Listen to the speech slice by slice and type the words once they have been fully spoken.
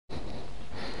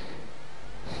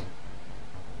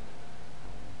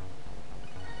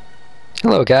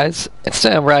Hello guys, it's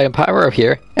Sam Ryan Pyro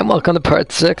here, and welcome to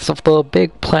part 6 of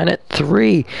LittleBigPlanet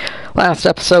 3. Last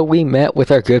episode we met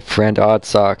with our good friend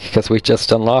Oddsock, because we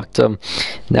just unlocked him.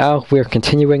 Now we're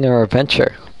continuing our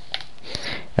adventure.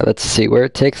 Now let's see where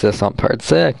it takes us on part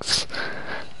 6.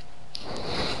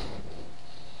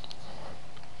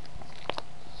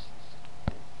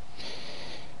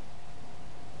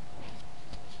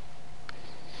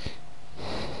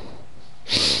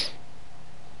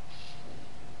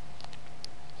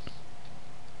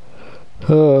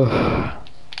 Oh.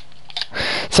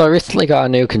 So I recently got a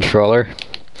new controller,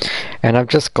 and I'm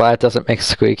just glad it doesn't make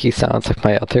squeaky sounds like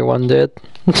my other one did.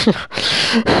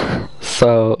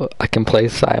 So I can play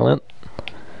silent,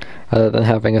 other than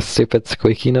having a stupid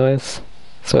squeaky noise.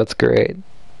 So it's great.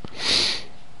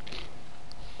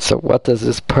 So what does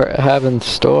this part have in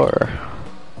store?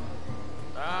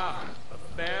 Ah, a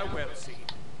farewell scene.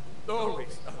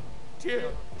 Always a tear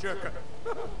jerker.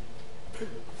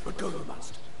 But go you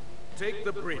must. Take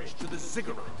the bridge to the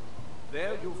ziggurat.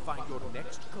 There you'll find your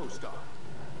next co-star,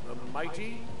 the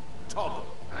mighty Toggle.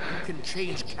 You can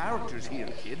change characters here,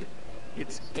 kid.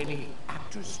 It's any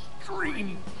actor's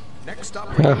dream. Next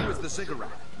up for you is the ziggurat,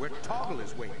 where Toggle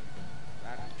is waiting.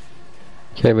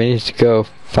 Okay, we need to go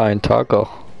find Toggle.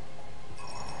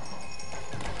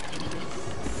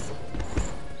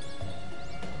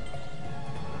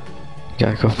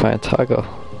 Gotta go find Toggle.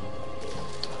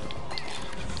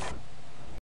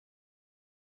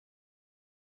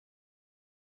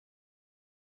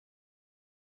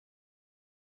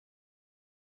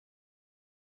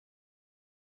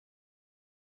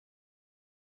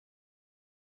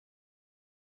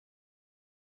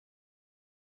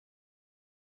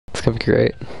 It's gonna be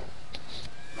great.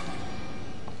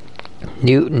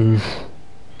 Newton.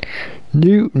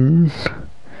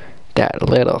 That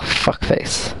little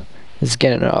fuckface is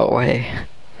getting in our way.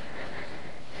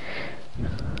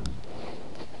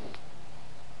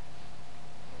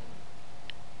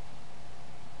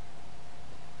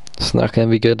 It's not gonna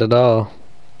be good at all.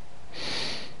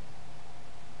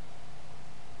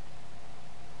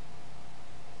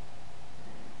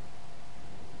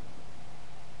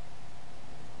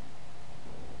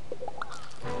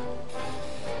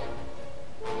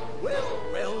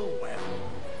 Well.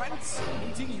 Fancy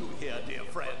meeting you here, dear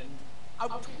friend.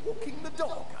 Out walking the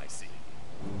dog, I see.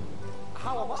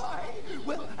 How am I?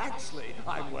 Well, actually,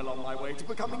 I'm well on my way to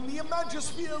becoming the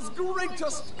Imagisphere's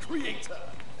greatest creator.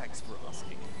 Thanks for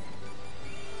asking.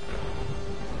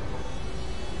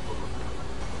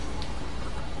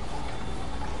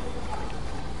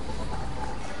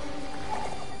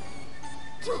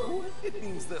 True, it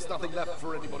means there's nothing left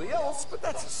for anybody else, but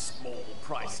that's a small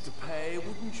price to pay,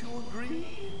 wouldn't you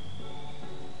agree?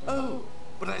 Oh,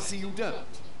 but I see you don't.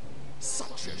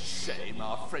 Such a shame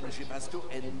our friendship has to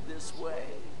end this way.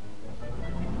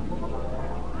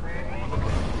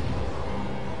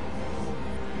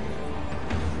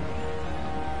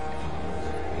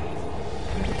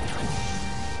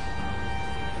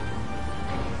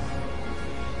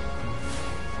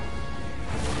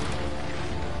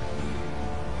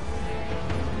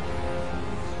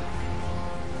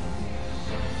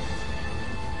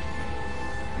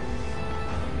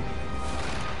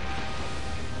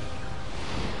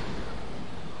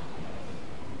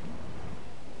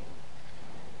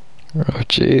 Oh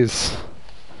jeez.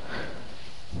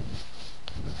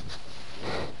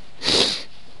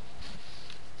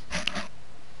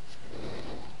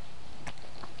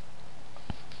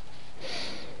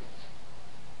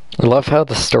 I love how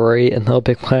the story in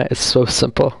LittleBigPlanet is so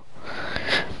simple.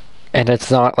 And it's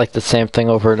not like the same thing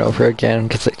over and over again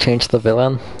because they changed the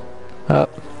villain up.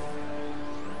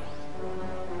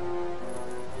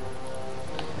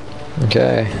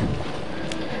 Okay.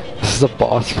 This is a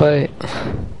boss fight.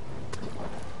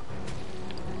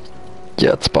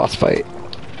 Yeah, it's a boss fight.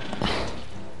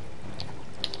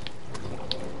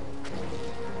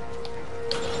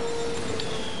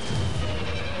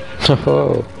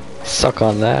 Oh, suck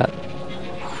on that.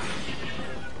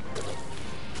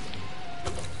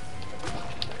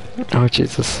 Oh,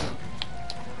 Jesus.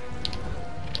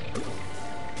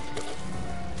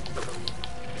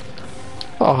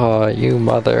 Oh, you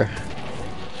mother.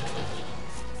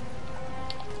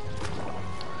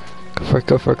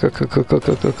 Go for it,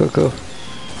 go.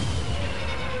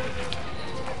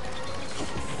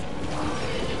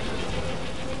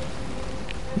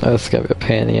 That's gonna be a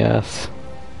pain in the ass.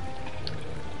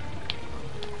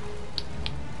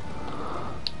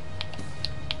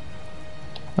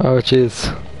 Oh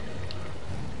jeez.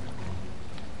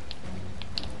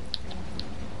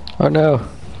 Oh no.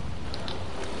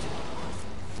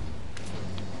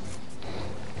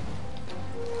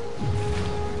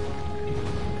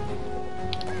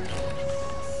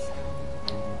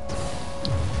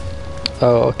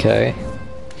 Oh, okay.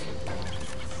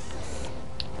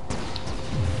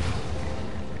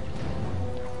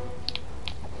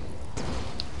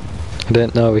 I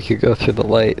didn't know we could go through the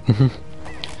light.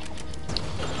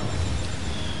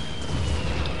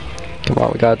 Come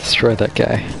on, we gotta destroy that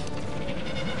guy.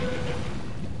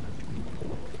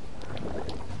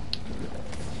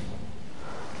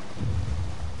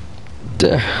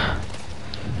 Duh.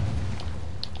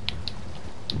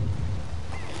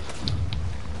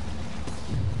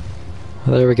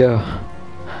 There we go.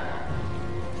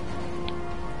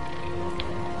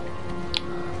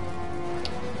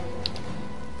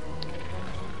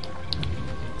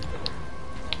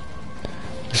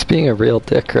 He's being a real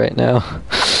dick right now.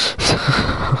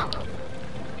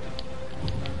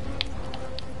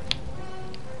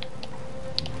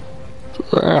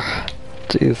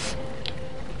 Jeez.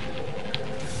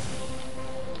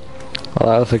 Well,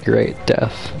 that was a great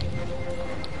death.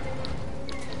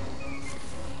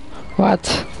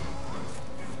 What?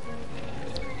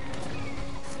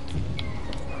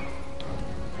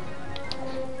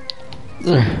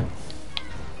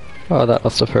 Oh, that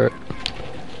must have hurt.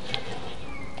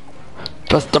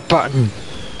 Press the button!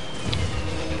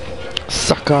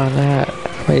 Suck on that!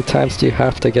 How many times do you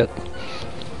have to get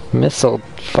missile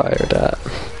fired at?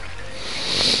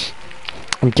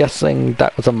 I'm guessing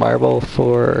that was a marble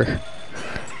for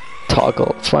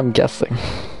toggle. That's what I'm guessing.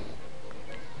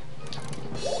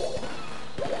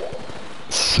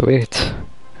 Sweet.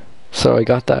 So I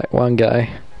got that one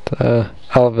guy, the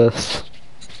Elvis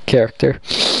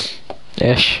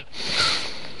character-ish.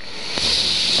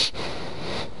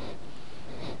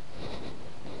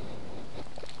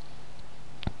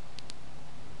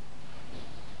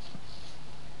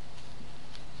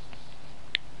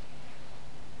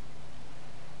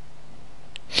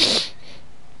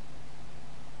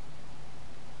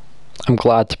 I'm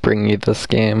glad to bring you this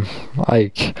game.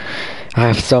 Like, I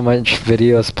have so much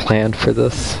videos planned for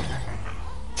this.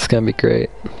 It's gonna be great.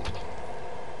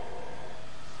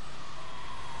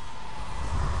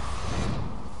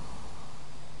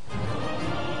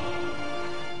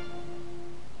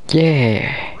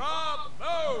 Yeah.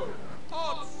 Bravo!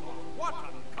 Awesome! What a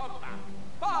comeback!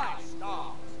 5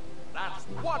 stars! That's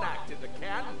 1 act in the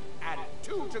can, and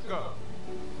 2 to go.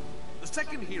 The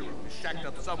second hero is shacked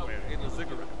up somewhere in the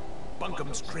ziggurat,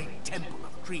 Bunkum's great temple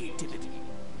of creativity.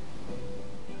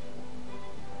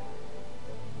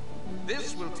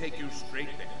 This will take you straight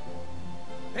there.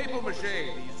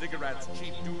 Papier-Mâché, the ziggurat's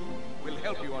chief dude, will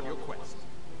help you on your quest.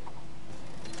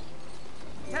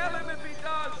 Tell him if he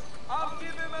does, I'll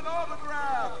give him an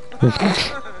autograph!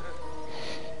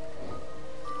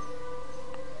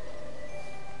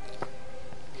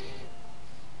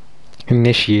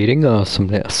 Initiating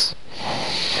awesomeness.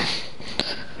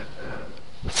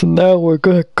 So now we're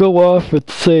gonna go off and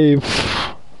save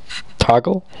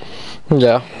toggle?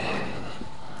 Yeah.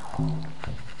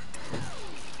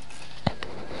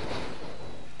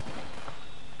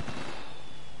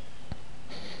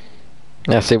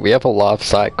 Yeah, see, we have a lot of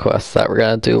side quests that we're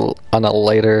gonna do on a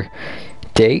later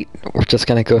date. We're just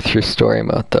gonna go through story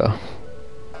mode though.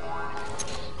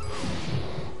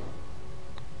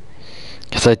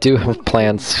 Because I do have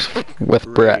plans with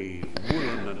Brett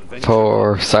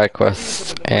for side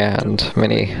quests and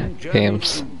mini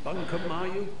games.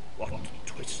 What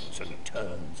twists and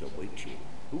turns await you?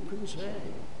 Who can say?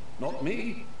 Not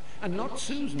me, and not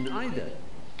Susan either.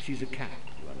 She's a cat,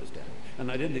 you understand,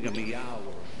 and I didn't think a meow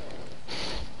or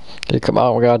Okay, come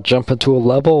on, we gotta jump into a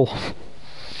level.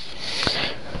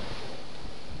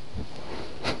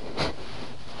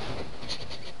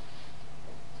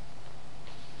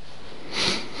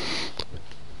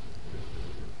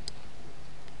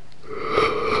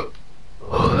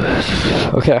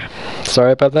 Okay,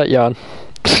 sorry about that yawn.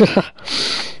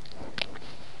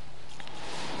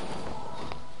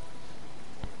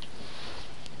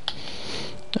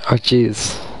 Oh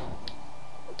jeez.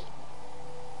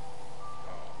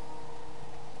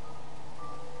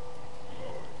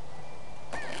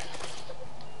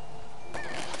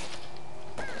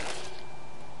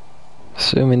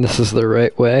 Assuming this is the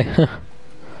right way.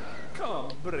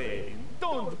 Come, Brain,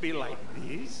 don't be like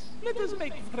this. Let us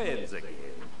make friends again.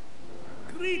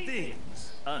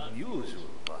 Greetings, unusual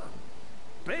one.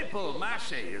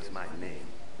 Papier-Mâché is my name,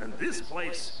 and this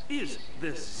place is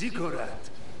the ziggurat,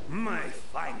 my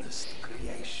finest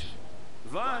creation.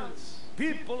 Once,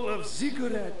 people of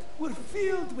ziggurat were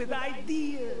filled with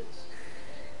ideas.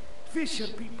 Fisher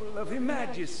people of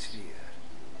Imagisphere.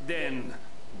 Then,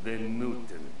 the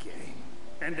Newton came,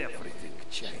 and everything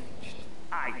changed.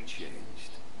 I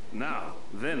changed. Now,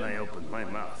 when I open my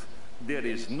mouth, there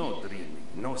is no dreaming,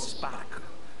 no sparkle.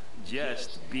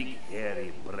 Just big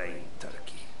hairy brain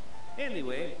turkey.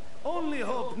 Anyway, only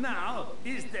hope now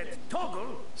is that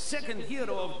Toggle, second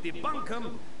hero of the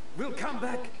Bunkum, will come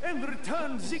back and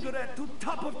return Ziggurat to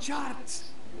top of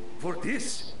charts. For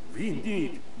this, we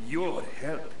need your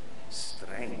help,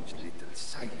 strange little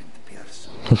silent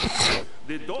person.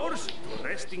 The doors to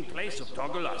resting place of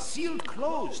Toggle are sealed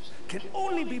closed, can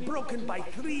only be broken by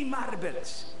 3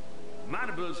 marbles.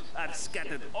 Marbles are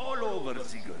scattered all over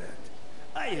Ziggurat.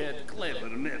 I had clever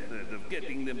method of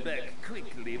getting them back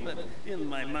quickly, but in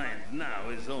my mind now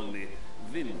is only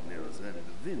windmills and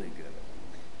vinegar.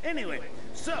 Anyway,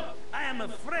 so I am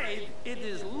afraid it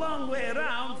is long way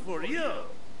around for you.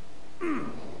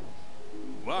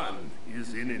 One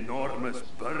is an enormous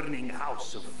burning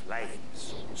house of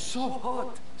flames. So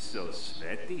hot, so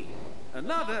sweaty.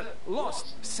 Another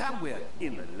lost somewhere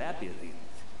in a labyrinth.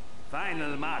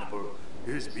 Final marble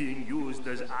is being used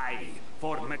as eye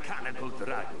for mechanical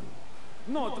dragon.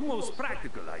 Not most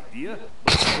practical idea,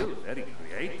 but still very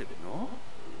creative, no?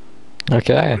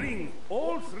 Okay. Bring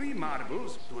all 3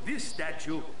 marbles to this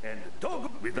statue and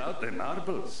Toggle. Without the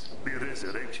marbles, the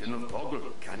resurrection of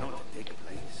Toggle cannot take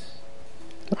place.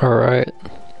 Alright.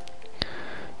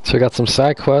 So we got some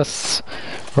side quests.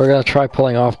 We're gonna try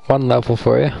pulling off 1 level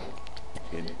for you.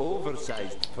 An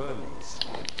oversized furnace.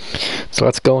 So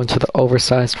let's go into the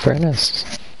oversized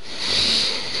furnace.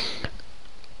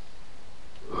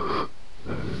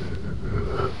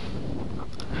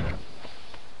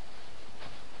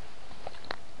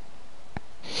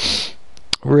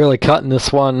 Really cutting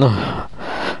this one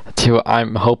to,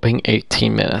 I'm hoping,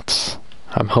 18 minutes.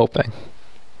 I'm hoping.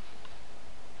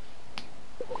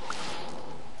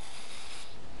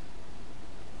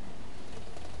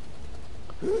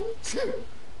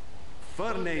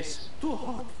 Furnace too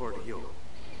hot for you.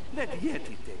 Let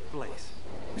Yeti take place.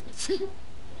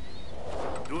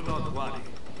 Do not worry.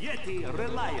 Yeti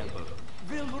reliable.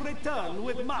 Will return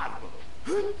with marble.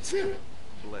 Bless me.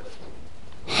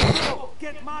 Go,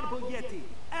 get marble, Yeti.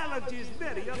 Allergy is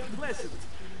very unpleasant.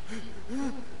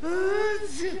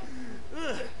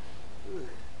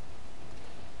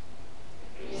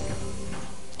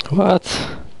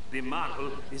 What? The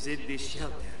marble is in the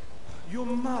shelter. You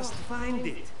must find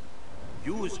it.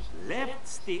 Use left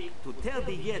stick to tell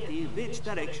the Yeti which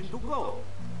direction to go.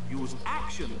 Use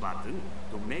action button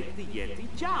to make the Yeti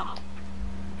jump.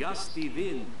 Gusty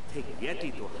wind take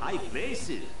Yeti to high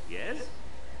places, yes?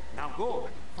 Now go,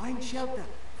 find shelter,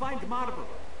 find marble.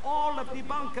 All of the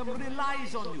bunkum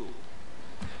relies on you.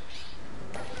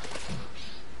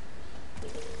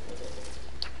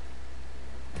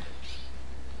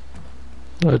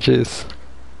 Oh jeez.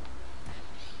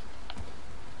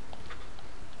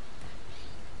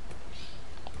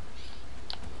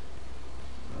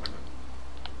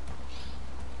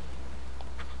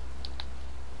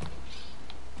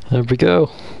 There we go.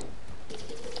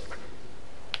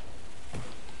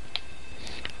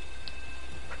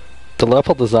 The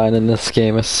level design in this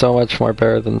game is so much more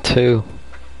better than 2.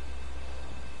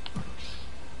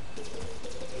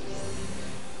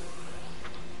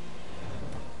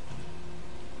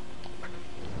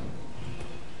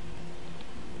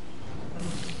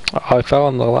 Oh, I fell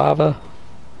in the lava.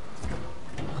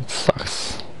 That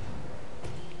sucks.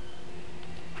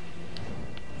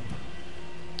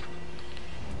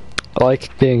 I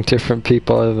like being different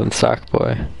people other than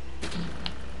Sackboy.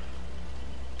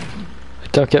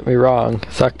 Don't get me wrong,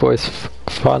 Sackboy's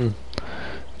fun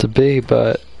to be,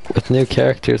 but with new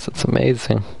characters it's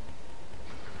amazing.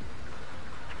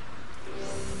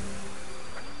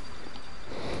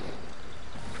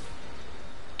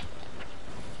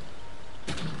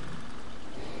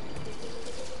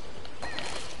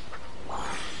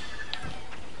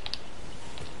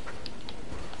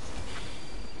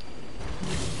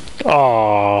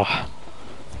 Aww.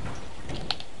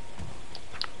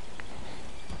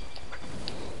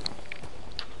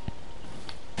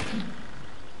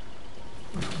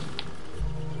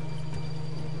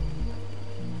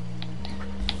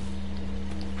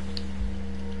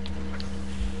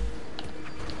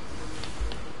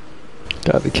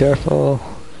 Gotta be careful.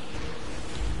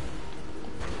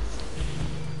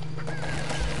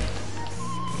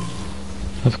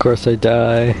 Of course I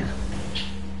die.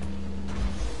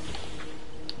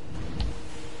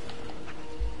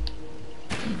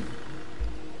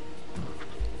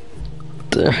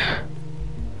 There.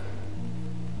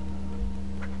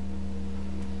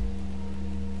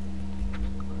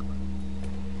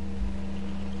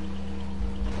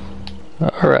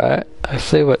 Alright, I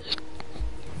see what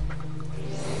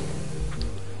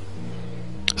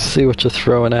you're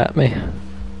throwing at me.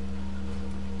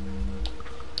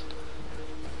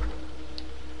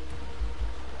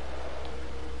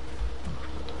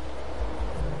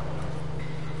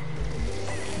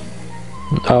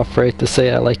 Not afraid to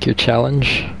say I like your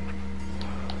challenge.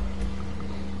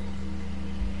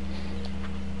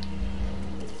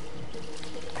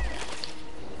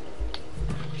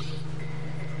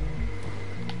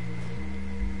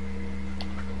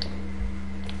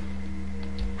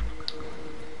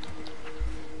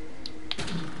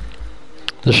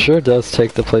 This sure does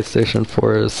take the PlayStation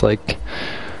 4's like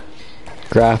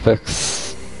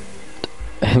graphics.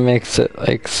 It makes it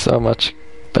like so much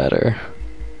better.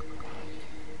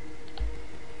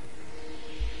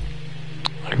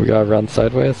 We gotta run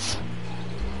sideways.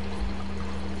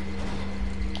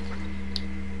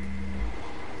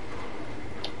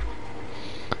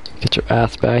 Get your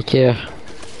ass back here.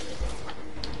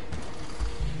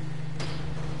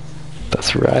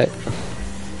 That's right.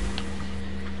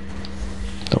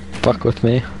 Don't fuck with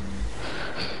me.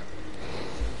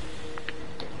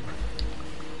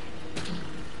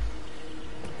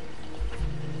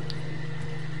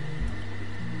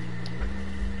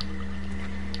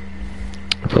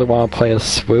 I really want to play a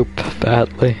swoop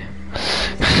badly.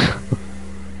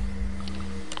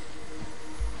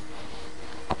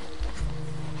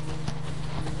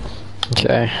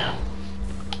 Okay.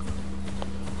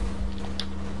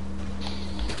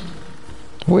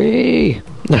 Whee!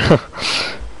 I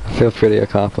feel pretty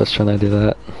accomplished when I do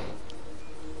that.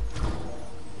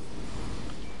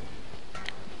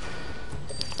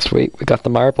 Sweet, we got the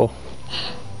marble.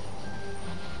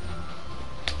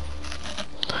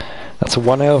 That's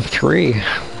 1 out of 3.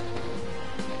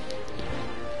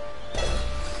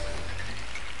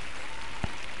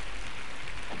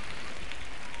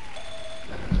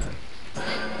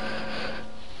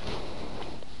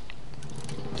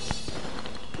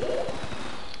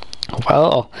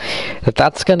 Well,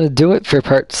 that's gonna do it for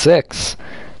part 6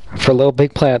 for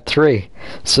LittleBigPlanet 3.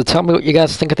 So tell me what you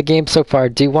guys think of the game so far.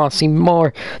 Do you want to see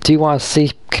more? Do you want to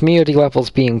see community levels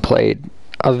being played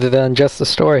other than just the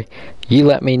story? You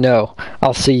let me know.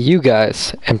 I'll see you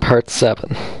guys in part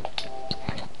 7.